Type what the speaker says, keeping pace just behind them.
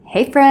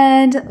Hey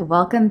friend,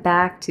 welcome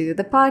back to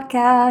the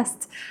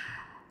podcast.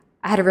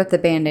 I had to rip the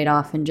Band-Aid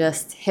off and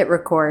just hit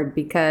record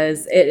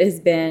because it has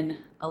been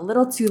a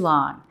little too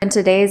long. In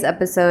today's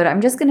episode, I'm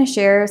just going to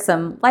share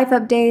some life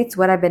updates,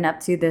 what I've been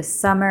up to this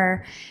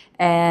summer,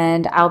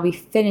 and I'll be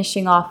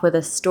finishing off with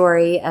a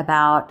story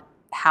about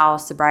how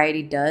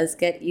sobriety does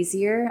get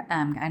easier.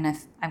 I'm going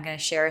to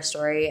share a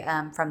story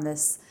from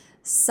this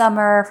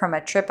summer, from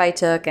a trip I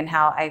took, and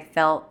how I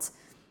felt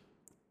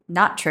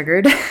not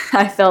triggered.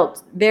 I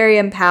felt very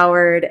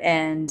empowered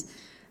and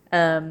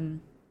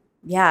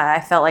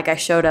I felt like I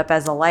showed up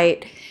as a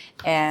light.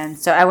 And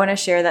so I want to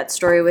share that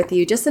story with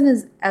you just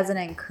as an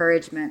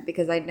encouragement,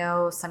 because I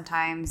know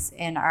sometimes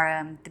in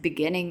our the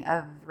beginning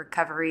of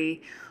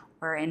recovery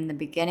or in the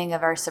beginning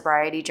of our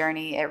sobriety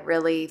journey, it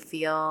really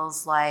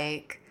feels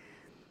like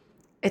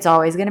it's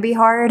always going to be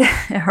hard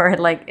or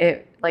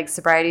like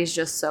sobriety is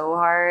just so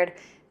hard.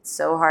 It's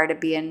so hard to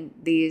be in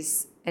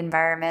these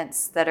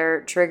environments that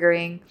are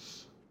triggering.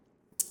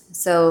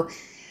 So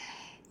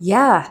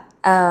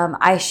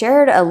I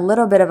shared a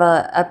little bit of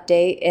a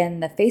update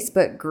in the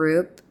Facebook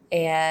group,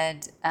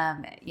 and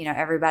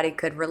everybody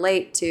could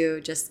relate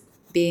to just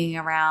being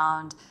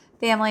around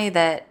family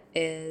that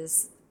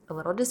is a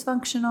little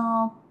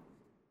dysfunctional,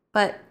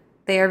 but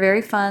they are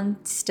very fun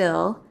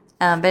still.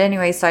 But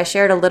anyway, so I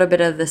shared a little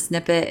bit of the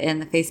snippet in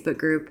the Facebook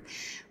group,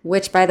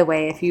 which, by the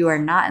way, if you are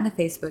not in the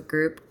Facebook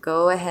group,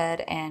 go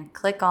ahead and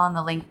click on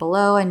the link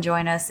below and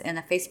join us in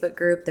the Facebook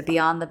group, the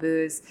Beyond the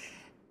Booze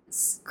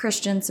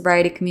Christian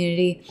Sobriety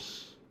Community.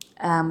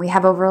 We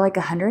have over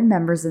 100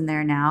 members in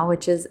there now,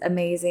 which is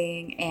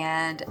amazing,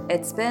 and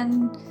it's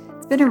been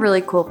a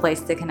really cool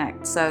place to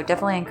connect. So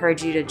definitely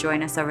encourage you to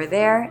join us over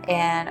there,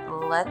 and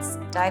let's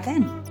dive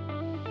in.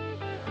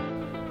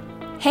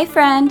 Hey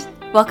friend,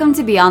 welcome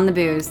to Beyond the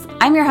Booze.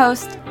 I'm your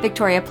host,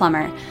 Victoria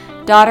Plummer,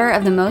 daughter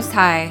of the Most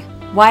High,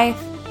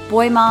 wife,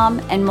 boy mom,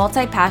 and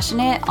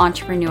multi-passionate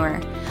entrepreneur.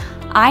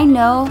 I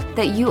know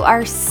that you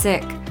are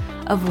sick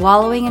of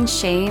wallowing in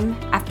shame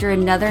after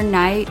another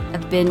night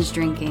of binge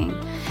drinking.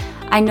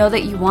 I know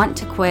that you want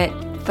to quit,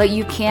 but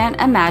you can't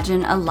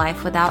imagine a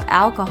life without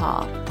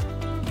alcohol.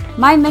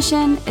 My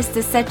mission is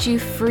to set you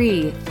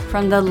free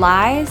from the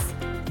lies,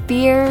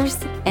 fears,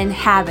 and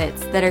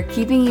habits that are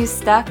keeping you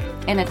stuck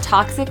in a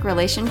toxic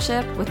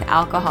relationship with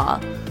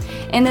alcohol.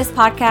 In this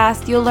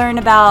podcast, you'll learn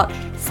about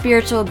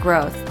spiritual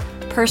growth,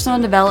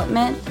 personal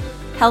development,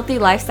 healthy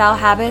lifestyle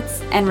habits,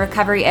 and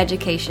recovery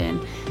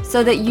education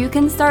so that you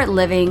can start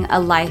living a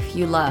life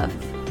you love.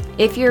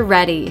 If you're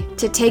ready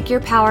to take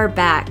your power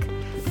back,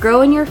 grow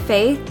in your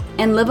faith,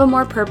 and live a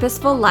more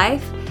purposeful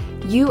life,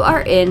 you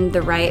are in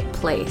the right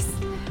place.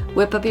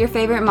 Whip up your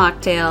favorite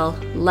mocktail.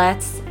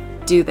 Let's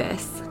do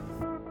this.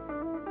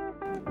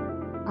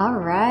 All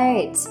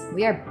right,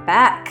 we are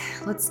back.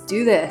 Let's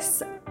do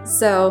this.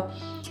 So,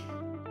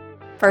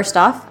 first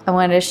off, I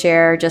wanted to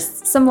share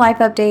just some life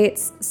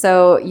updates.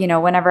 So,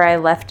 whenever I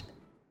left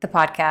the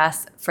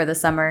podcast for the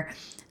summer,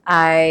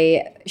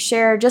 I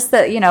shared just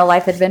that,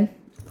 life had been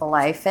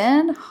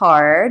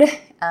hard.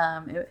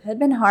 It had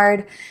been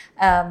hard.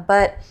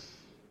 But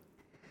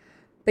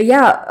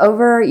yeah,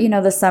 over,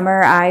 the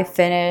summer, I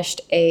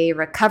finished a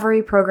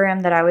recovery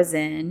program that I was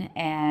in,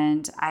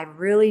 and I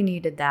really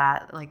needed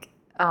that.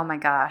 Oh my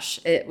gosh,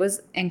 it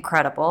was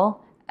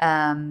incredible.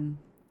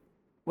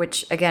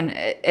 Which again,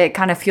 it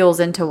kind of fuels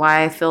into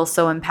why I feel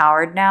so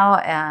empowered now.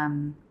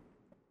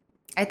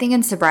 I think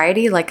in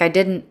sobriety, I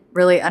didn't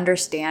really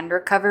understand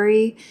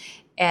recovery,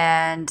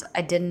 and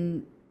I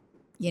didn't,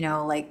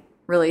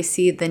 really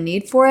see the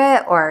need for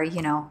it, or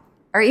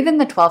even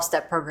the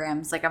 12-step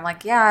programs. I'm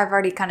I've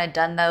already kind of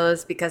done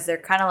those because they're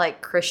kind of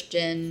like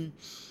Christian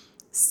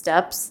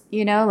steps,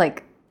 the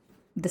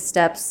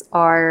steps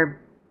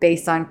are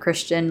based on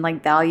Christian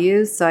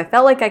values. So I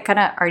felt like I kind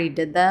of already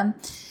did them.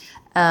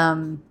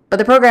 But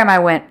the program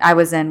I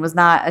was in was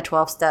not a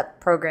 12-step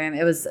program.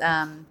 It was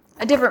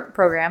a different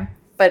program,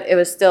 but it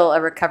was still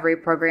a recovery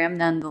program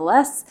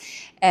nonetheless.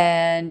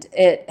 And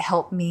it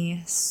helped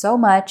me so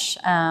much.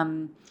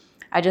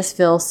 I just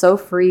feel so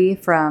free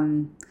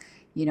from,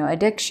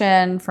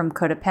 addiction, from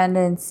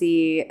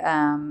codependency.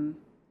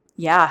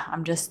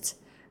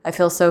 I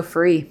feel so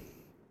free.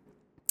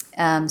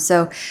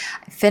 So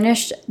I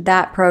finished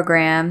that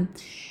program,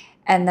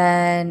 and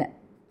then,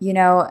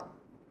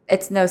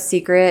 it's no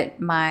secret,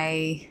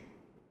 me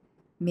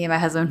and my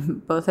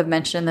husband both have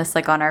mentioned this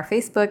on our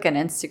Facebook and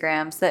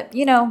Instagrams that,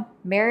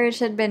 marriage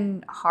had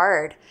been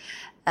hard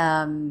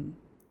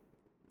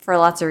for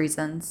lots of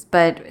reasons.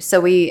 But so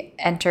we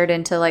entered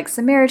into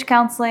some marriage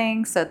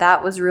counseling. So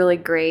that was really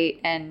great.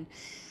 And,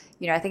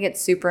 I think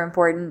it's super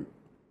important,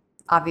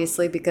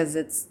 obviously, because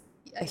it's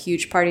a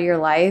huge part of your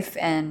life,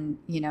 and,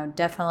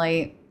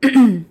 definitely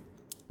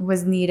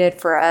was needed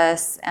for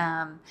us.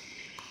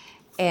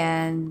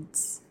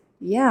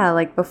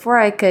 Before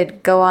I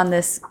could go on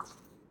this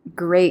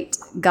great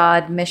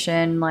God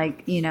mission,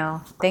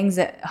 things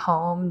at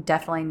home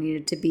definitely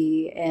needed to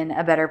be in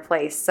a better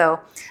place.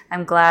 So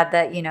I'm glad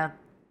that,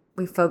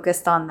 we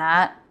focused on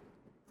that.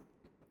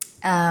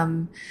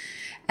 And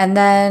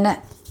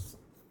then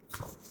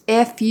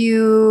if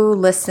you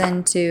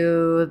listen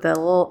to the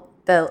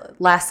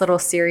last little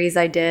series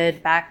I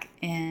did back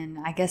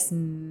in, I guess,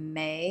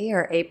 May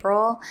or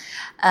April,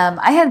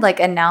 I had like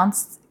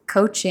announced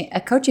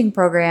a coaching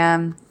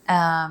program,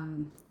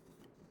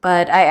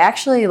 but I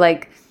actually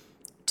like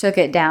took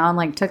it down,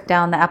 like took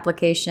down the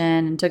application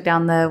and took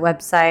down the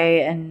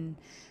website and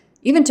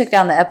even took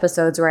down the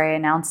episodes where I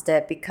announced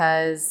it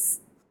because,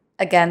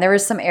 again, there were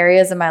some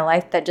areas in my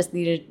life that just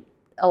needed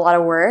a lot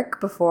of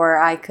work before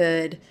I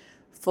could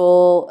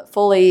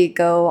fully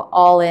go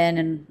all in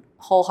and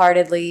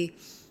wholeheartedly,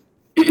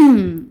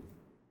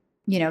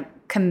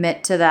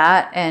 commit to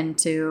that and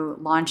to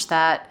launch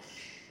that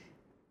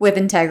with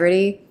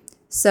integrity.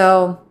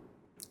 So,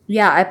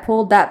 yeah, I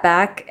pulled that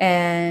back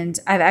and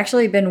I've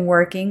actually been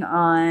working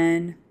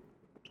on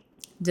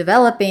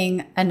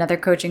developing another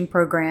coaching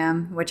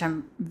program, which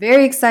I'm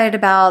very excited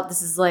about.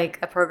 This is like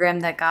a program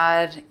that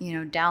God,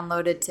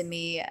 downloaded to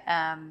me.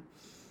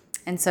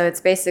 And so it's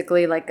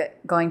basically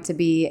like going to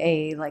be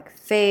a like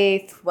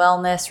faith,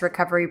 wellness,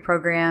 recovery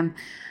program.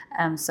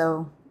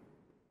 So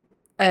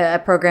a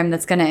program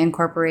that's going to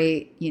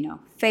incorporate,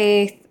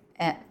 faith,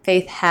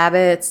 faith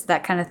habits,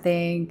 that kind of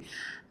thing,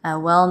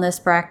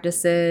 wellness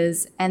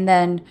practices, and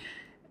then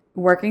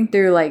working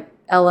through like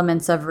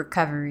elements of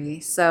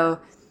recovery. So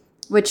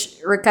which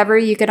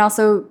recovery, you can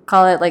also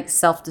call it like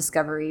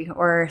self-discovery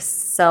or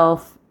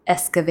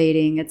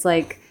self-excavating. It's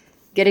like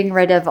getting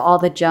rid of all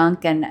the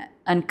junk and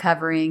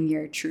uncovering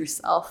your true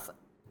self.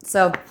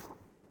 So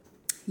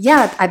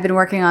yeah, I've been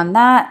working on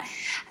that.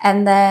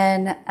 And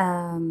then,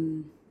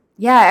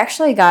 I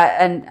actually got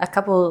a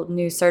couple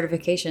new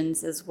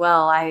certifications as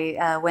well.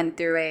 I went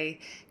through a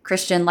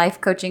Christian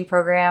life coaching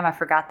program. I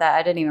forgot that.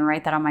 I didn't even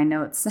write that on my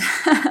notes.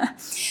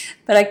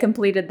 But I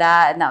completed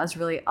that, and that was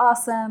really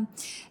awesome.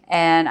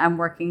 And I'm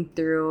working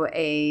through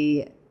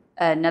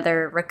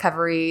another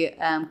recovery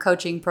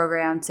coaching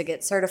program to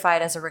get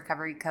certified as a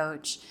recovery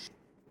coach.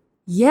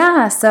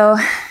 Yeah, so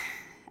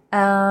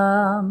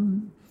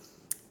I'm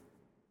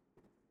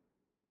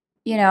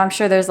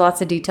sure there's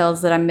lots of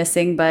details that I'm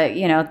missing, but,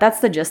 that's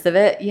the gist of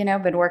it.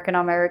 Been working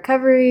on my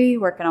recovery,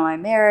 working on my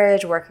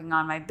marriage, working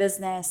on my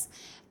business,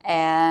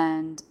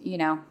 and,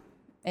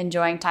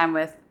 enjoying time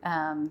with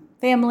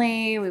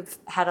family. We've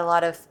had a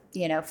lot of,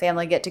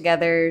 family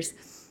get-togethers.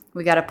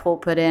 We got a pool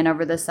put in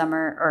over the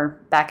summer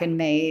or back in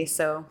May.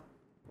 So,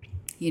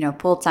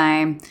 pool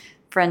time,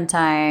 friend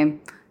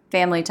time,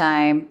 family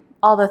time,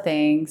 all the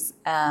things.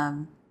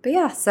 But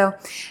yeah, so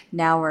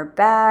now we're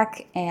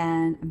back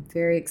and I'm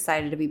very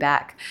excited to be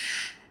back.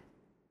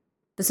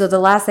 So the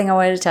last thing I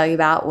wanted to tell you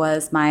about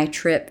was my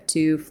trip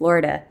to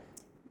Florida.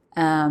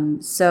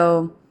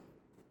 So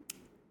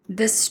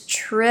this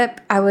trip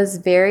I was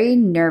very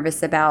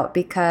nervous about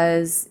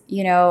because,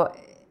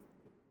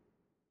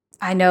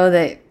 I know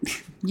that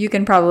you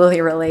can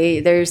probably relate.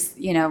 There's,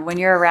 when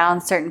you're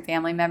around certain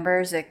family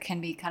members, it can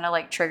be kind of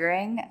like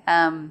triggering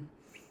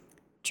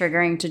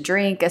to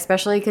drink,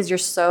 especially because you're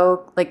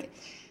so like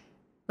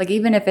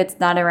even if it's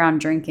not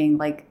around drinking,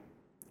 like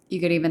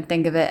you could even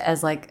think of it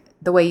as like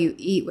the way you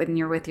eat when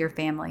you're with your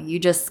family. You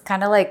just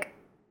kind of like,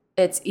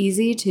 it's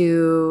easy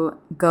to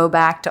go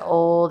back to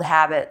old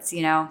habits,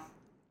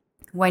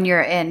 when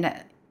you're in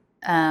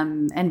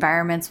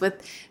environments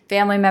with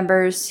family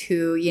members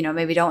who,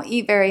 maybe don't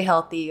eat very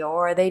healthy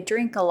or they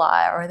drink a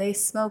lot or they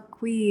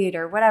smoke weed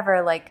or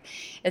whatever. Like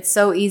it's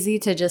so easy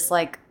to just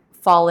like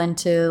fall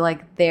into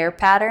like their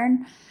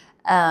pattern.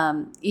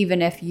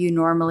 Even if you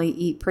normally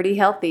eat pretty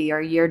healthy or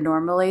you're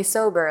normally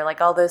sober, like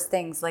all those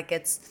things, like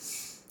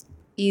it's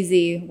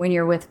easy when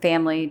you're with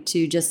family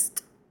to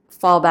just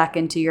fall back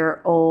into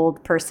your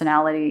old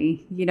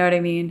personality. You know what I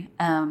mean?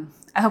 I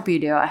hope you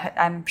do.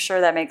 I'm sure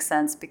that makes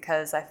sense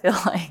because I feel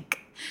like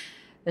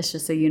it's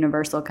just a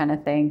universal kind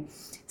of thing.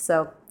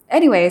 So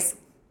anyways,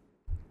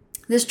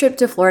 this trip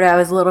to Florida, I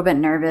was a little bit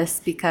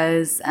nervous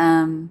because,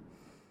 I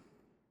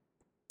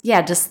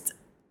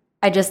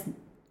just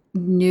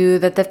knew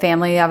that the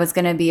family I was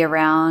going to be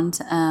around,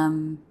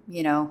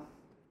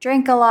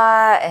 drank a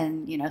lot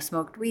and,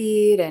 smoked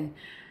weed. And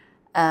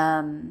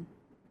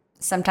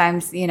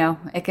sometimes,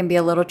 it can be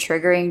a little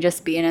triggering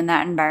just being in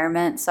that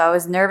environment. So I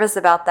was nervous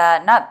about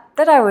that. Not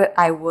that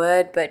I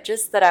would, but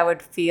just that I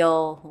would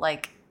feel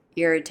like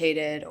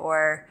irritated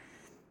or,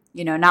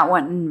 not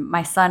wanting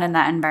my son in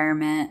that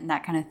environment and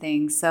that kind of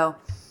thing. So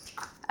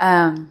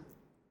I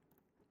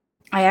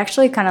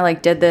actually kind of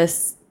like did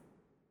this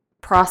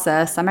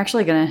process. I'm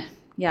actually going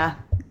to,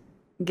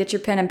 get your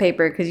pen and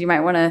paper because you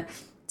might want to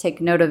take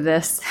note of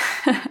this.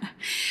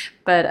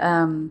 But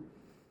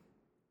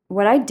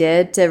what I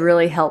did to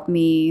really help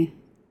me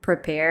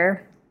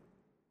prepare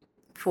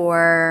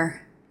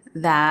for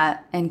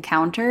that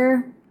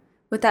encounter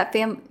with that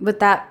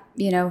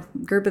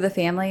group of the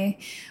family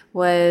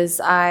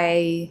was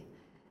I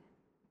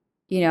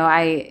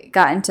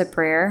got into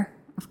prayer,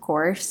 of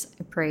course.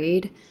 I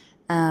prayed.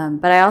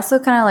 But I also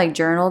kind of like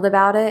journaled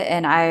about it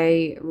and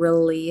I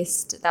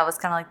released, that was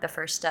kind of like the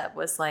first step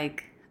was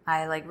like,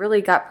 I like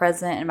really got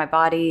present in my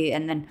body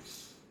and then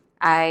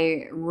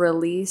I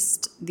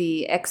released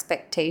the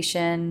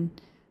expectation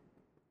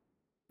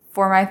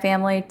for my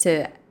family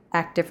to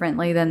act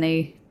differently than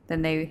they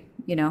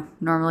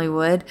normally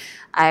would.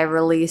 I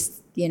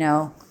released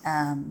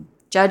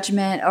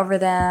judgment over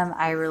them.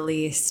 I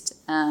released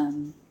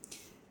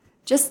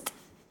just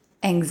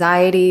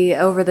anxiety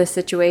over the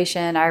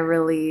situation. I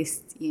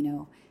released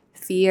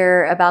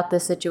fear about the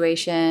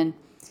situation.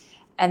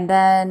 And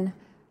then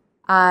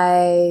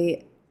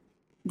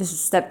this is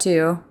step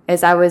 2,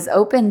 is I was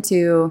open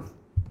to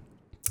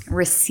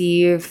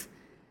receive,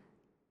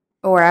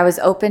 or I was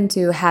open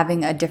to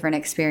having a different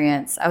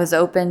experience. I was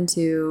open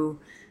to,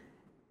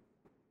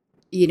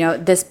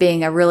 this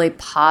being a really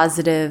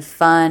positive,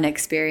 fun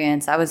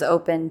experience. I was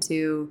open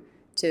to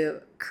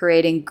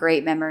creating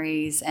great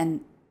memories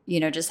and,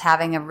 just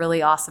having a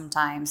really awesome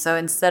time. So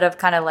instead of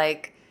kind of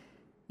like,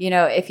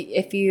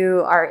 if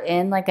you are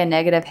in like a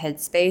negative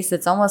headspace,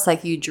 it's almost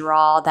like you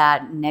draw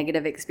that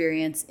negative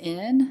experience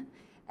in.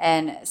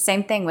 And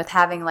same thing with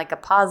having like a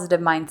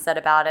positive mindset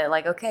about it.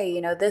 Like, okay,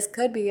 this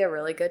could be a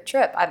really good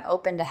trip. I'm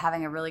open to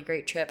having a really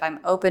great trip. I'm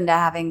open to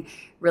having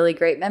really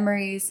great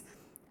memories,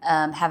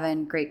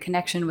 having great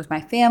connection with my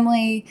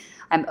family.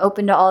 I'm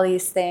open to all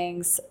these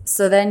things.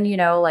 So then,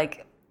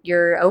 like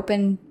you're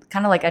open,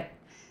 kind of like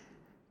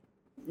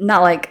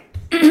not like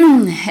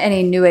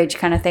any new age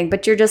kind of thing,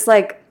 but you're just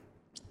like,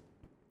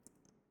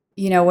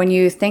 when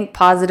you think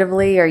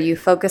positively or you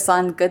focus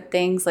on good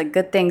things, like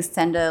good things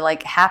tend to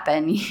like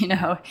happen,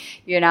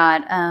 you're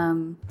not,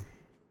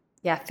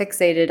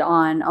 fixated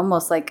on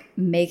almost like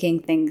making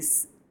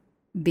things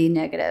be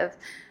negative.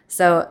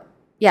 So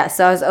I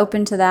was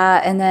open to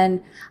that. And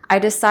then I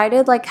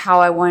decided like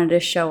how I wanted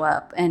to show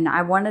up, and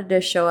I wanted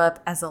to show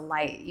up as a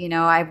light.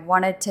 I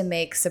wanted to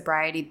make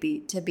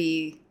sobriety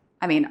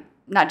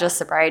not just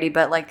sobriety,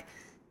 but like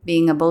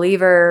being a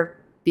believer,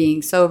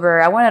 being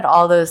sober. I wanted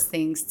all those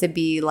things to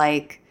be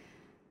like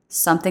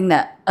something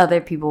that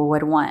other people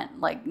would want.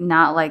 Like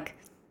not like,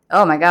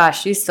 oh my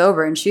gosh, she's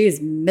sober and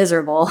she's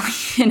miserable,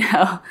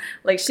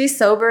 like she's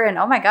sober and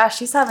oh my gosh,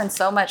 she's having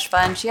so much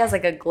fun. She has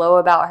like a glow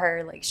about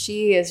her. Like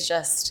she is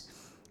just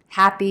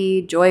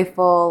happy,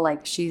 joyful.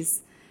 Like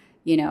she's,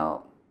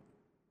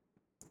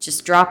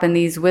 just dropping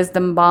these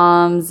wisdom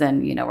bombs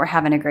and, we're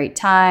having a great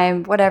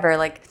time, whatever.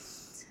 Like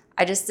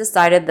I just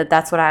decided that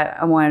that's what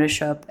I wanted to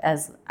show up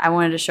as. I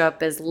wanted to show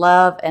up as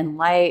love and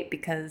light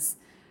because,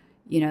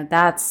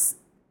 that's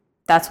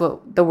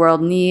what the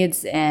world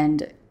needs.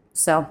 And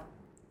so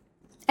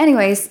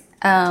anyways,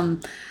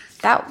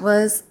 that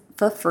was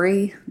for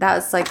free. That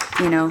was like,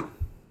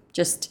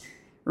 just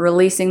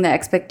releasing the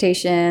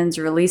expectations,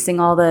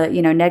 releasing all the,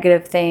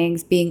 negative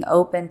things, being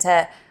open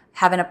to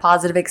having a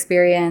positive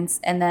experience,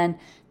 and then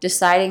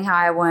deciding how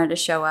I wanted to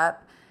show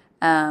up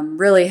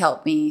really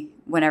helped me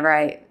whenever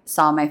I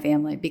saw my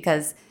family.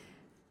 Because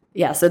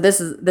so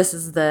this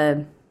is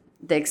the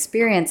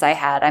experience I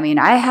had. I mean,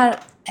 I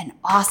had an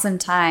awesome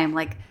time.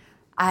 Like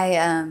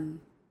I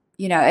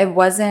it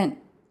wasn't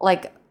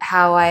like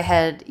how I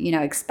had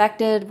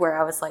expected, where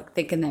I was like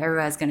thinking that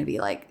everybody's going to be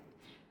like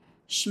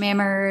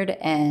schmammered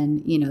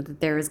and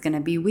that there was going to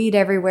be weed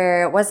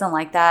everywhere. It wasn't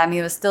like that. I mean,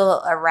 it was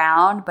still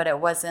around, but it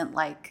wasn't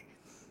like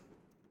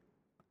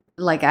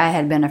I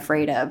had been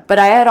afraid of. But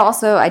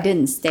I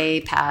didn't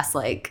stay past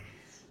like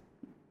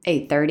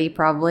 8:30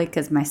 probably,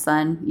 because my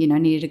son,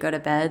 needed to go to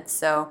bed.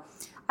 So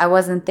I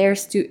wasn't there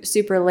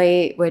super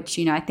late, which,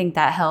 I think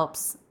that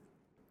helps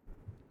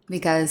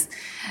because,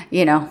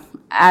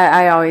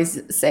 I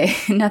always say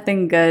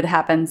nothing good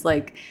happens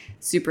like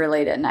super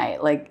late at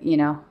night. Like,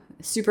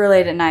 super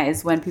late at night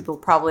is when people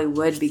probably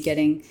would be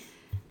getting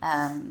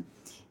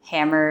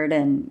hammered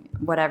and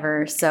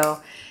whatever.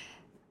 So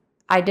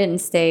I didn't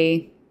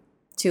stay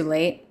too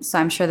late. So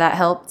I'm sure that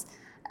helped.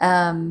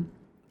 So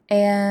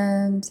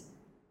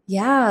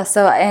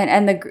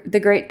the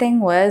great thing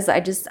was I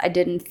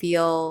didn't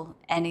feel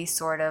any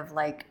sort of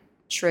like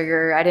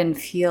trigger. I didn't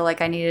feel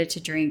like I needed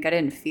to drink. I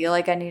didn't feel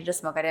like I needed to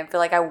smoke. I didn't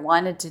feel like I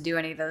wanted to do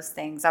any of those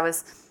things. I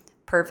was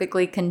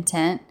perfectly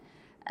content.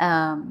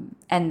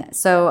 And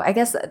so I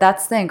guess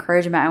that's the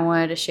encouragement I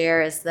wanted to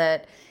share, is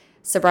that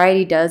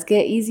sobriety does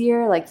get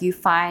easier. Like you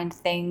find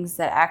things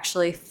that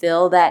actually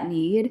fill that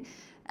need.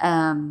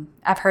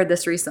 I've heard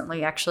this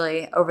recently,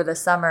 actually, over the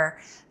summer.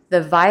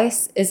 The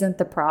vice isn't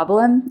the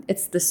problem,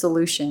 it's the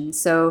solution.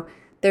 So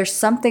there's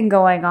something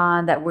going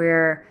on that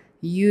we're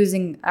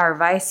using our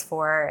vice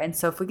for. And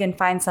so if we can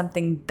find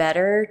something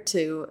better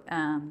to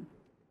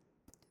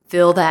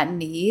fill that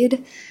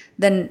need,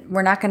 then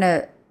we're not going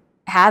to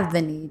have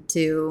the need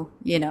to,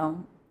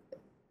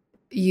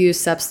 use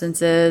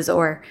substances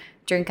or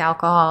drink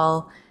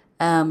alcohol.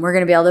 We're going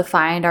to be able to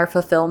find our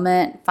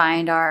fulfillment,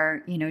 find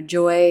our,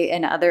 joy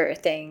in other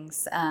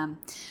things.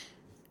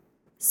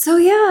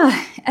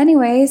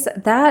 Anyways,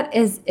 that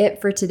is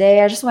it for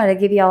today. I just wanted to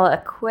give y'all a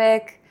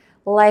quick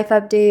life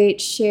update,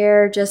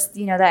 share just,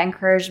 that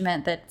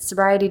encouragement that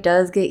sobriety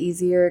does get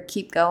easier,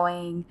 keep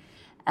going.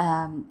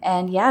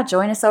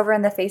 Join us over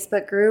in the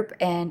Facebook group,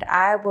 and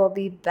I will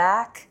be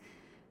back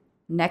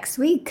next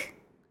week.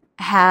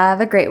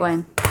 Have a great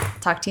one.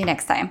 Talk to you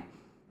next time.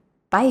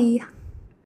 Bye.